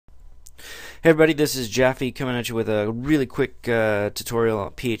Hey everybody, this is Jaffe coming at you with a really quick tutorial on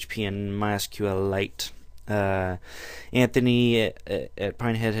PHP and MySQLite. Anthony at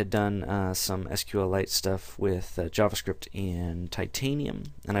Pinehead had done some SQLite stuff with JavaScript and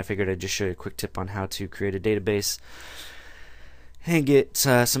Titanium, and I figured I'd just show you a quick tip on how to create a database and get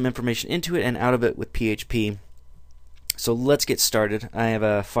some information into it and out of it with PHP. So let's get started. I have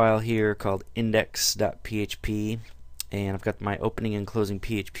a file here called index.php, and I've got my opening and closing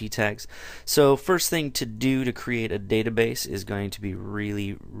PHP tags. So first thing to do to create a database is going to be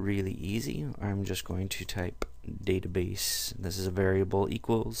really easy. I'm just going to type database. This is a variable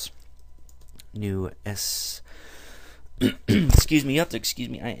equals new s. Excuse me, you have to excuse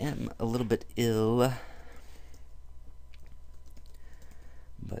me. I am a little bit ill,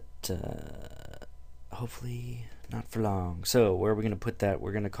 but hopefully not for long. So where are we going to put that?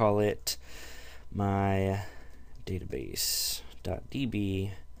 We're going to call it my database.db,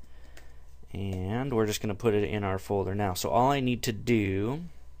 and we're just going to put it in our folder now. So all I need to do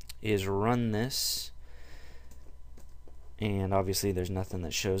is run this, and obviously there's nothing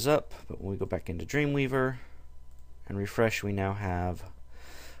that shows up, but when we go back into Dreamweaver and refresh, we now have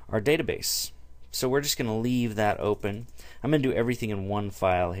our database. So we're just going to leave that open. I'm going to do everything in one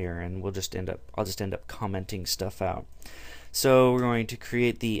file here, and I'll just end up commenting stuff out. So we're going to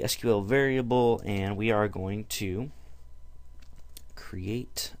create the SQL variable, and we are going to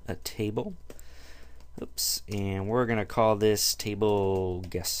create a table. Oops, and we're going to call this table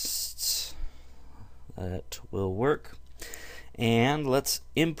guests. That will work. And let's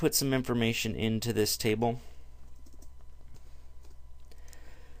input some information into this table.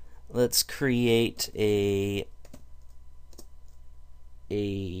 Let's create a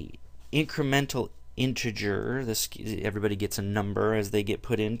incremental integer. This, everybody gets a number as they get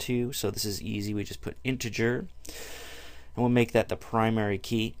put into, so this is easy. We just put integer, and we'll make that the primary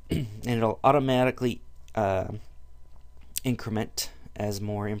key, and it'll automatically increment as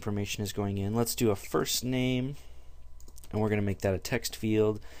more information is going in. Let's do a first name, and we're going to make that a text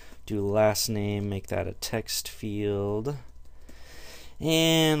field. Do last name, make that a text field,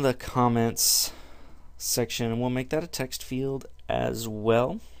 and the comments section, we'll make that a text field as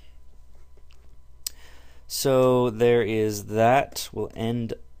well. So there is that. We'll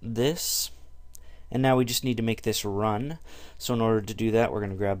end this, and now we just need to make this run. So in order to do that, we're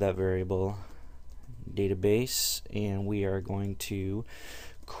going to grab that variable database, and we are going to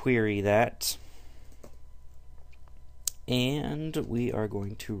query that, and we are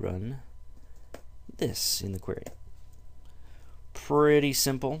going to run this in the query. Pretty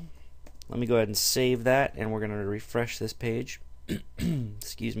simple. Let me go ahead and save that, and we're going to refresh this page.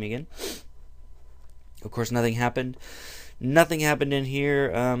 Excuse me again. Of course, nothing happened. Nothing happened in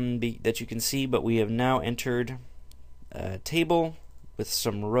here that you can see, but we have now entered a table with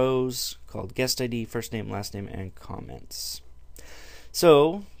some rows called guest ID, first name, last name, and comments.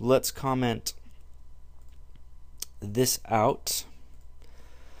 So let's comment this out,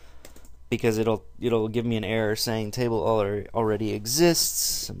 because it'll give me an error saying table already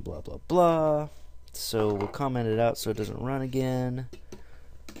exists and blah blah blah. So we'll comment it out so it doesn't run again.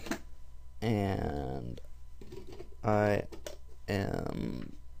 And I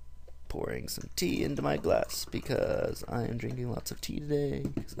am pouring some tea into my glass because I am drinking lots of tea today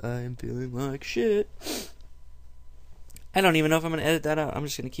because I am feeling like shit. I don't even know if I'm going to edit that out. I'm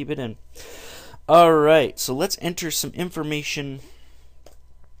just going to keep it in. Alright, so let's enter some information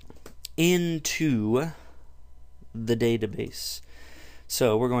into the database.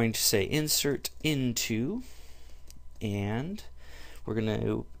 So we're going to say insert into, and we're going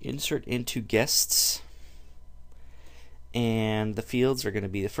to insert into guests, and the fields are going to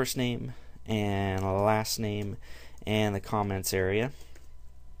be the first name and last name and the comments area.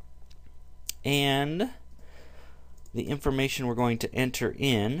 And the information we're going to enter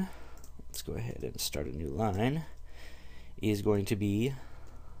in, let's go ahead and start a new line, is going to be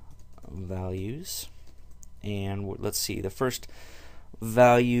values. And let's see, the first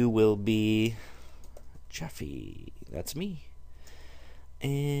value will be Jaffe. That's me.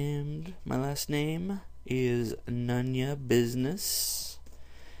 And my last name is Nunya Business,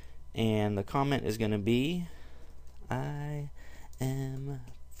 and the comment is going to be I am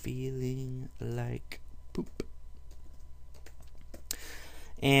feeling like poop.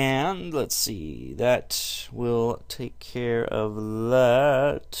 And let's see, that will take care of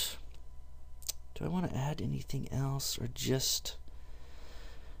that. Do I want to add anything else, or just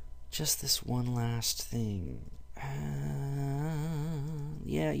this one last thing?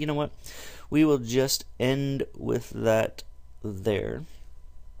 Yeah, you know what? We will just end with that there.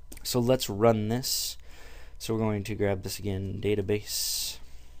 So let's run this. So we're going to grab this again, database,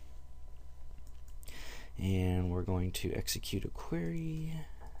 And we're going to execute a query.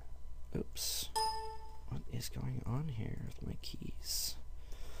 Oops. What is going on here with my keys?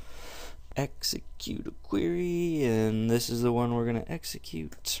 Execute a query, and this is the one we're going to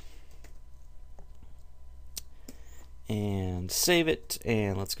execute. And save it,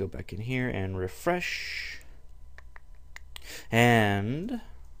 and let's go back in here and refresh. And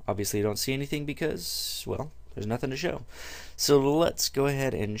obviously you don't see anything because, well, there's nothing to show. So let's go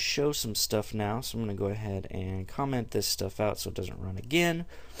ahead and show some stuff now. So I'm going to go ahead and comment this stuff out so it doesn't run again.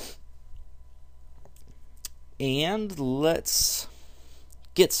 And let's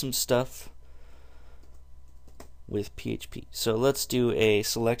get some stuff with PHP. So let's do a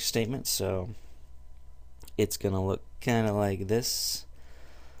select statement. So it's going to look kind of like this.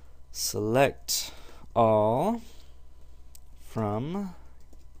 Select all from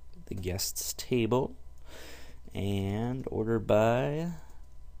the guests table and order by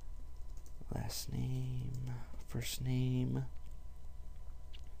last name, first name.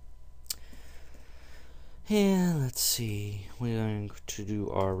 And let's see, we're going to do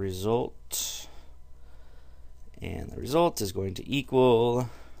our result, and the result is going to equal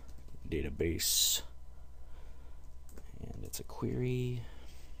database, and it's a query,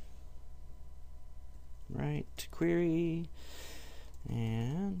 right, query,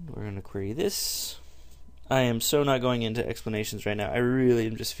 and we're going to query this. I am so not going into explanations right now. I really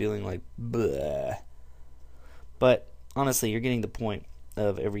am just feeling like bleh. But honestly, you're getting the point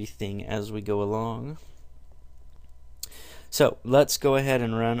of everything as we go along. So let's go ahead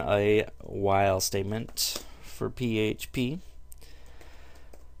and run a while statement for PHP.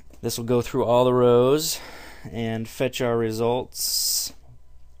 This will go through all the rows and fetch our results.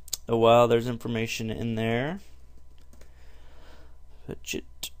 While there's information in there, fetch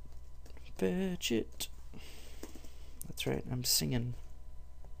it, fetch it. That's right, I'm singing.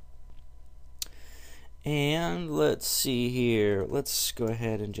 And let's see here. Let's go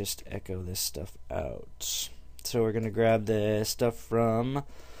ahead and just echo this stuff out. So we're going to grab the stuff from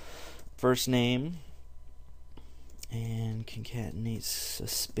first name and concatenate a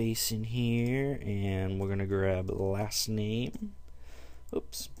space in here, and we're going to grab last name.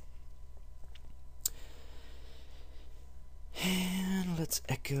 Oops. And let's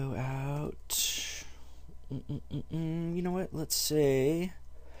echo out. You know what? Let's say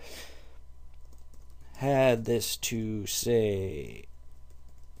had this to say,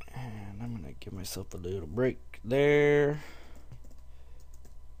 and I'm going to give myself a little break there.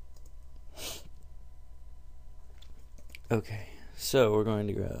 Okay, so we're going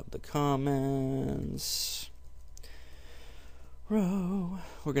to grab the comments row.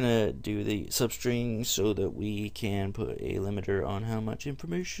 We're going to do the substring so that we can put a limiter on how much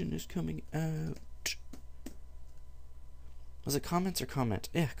information is coming out. Was it comments or comment?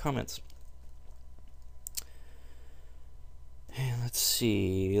 Yeah, comments. And let's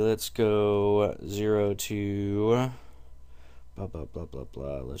see, let's go 0 to blah, blah, blah, blah,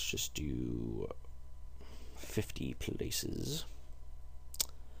 blah. Let's just do 50 places.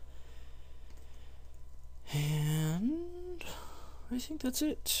 And I think that's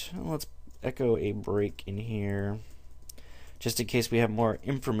it. Let's echo a break in here, just in case we have more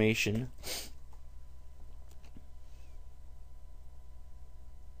information.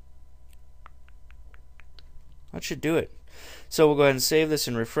 That should do it. So we'll go ahead and save this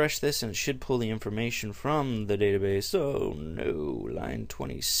and refresh this, and it should pull the information from the database. Oh no, line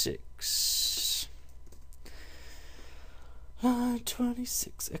 26. Line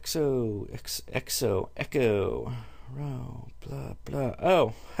 26, exo, echo, row, blah, blah.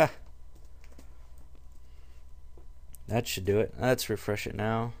 Oh, ha. That should do it. Let's refresh it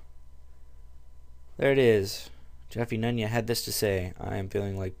now. There it is. Jeffy Nunya had this to say. I am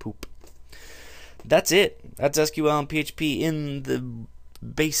feeling like poop. That's it. That's SQL and PHP in the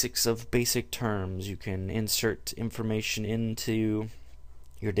basics of basic terms. You can insert information into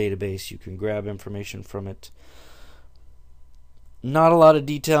your database. You can grab information from it. Not a lot of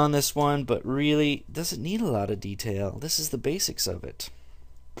detail in this one, but really doesn't need a lot of detail. This is the basics of it.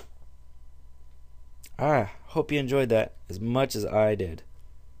 Hope you enjoyed that as much as I did.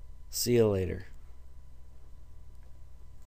 See you later.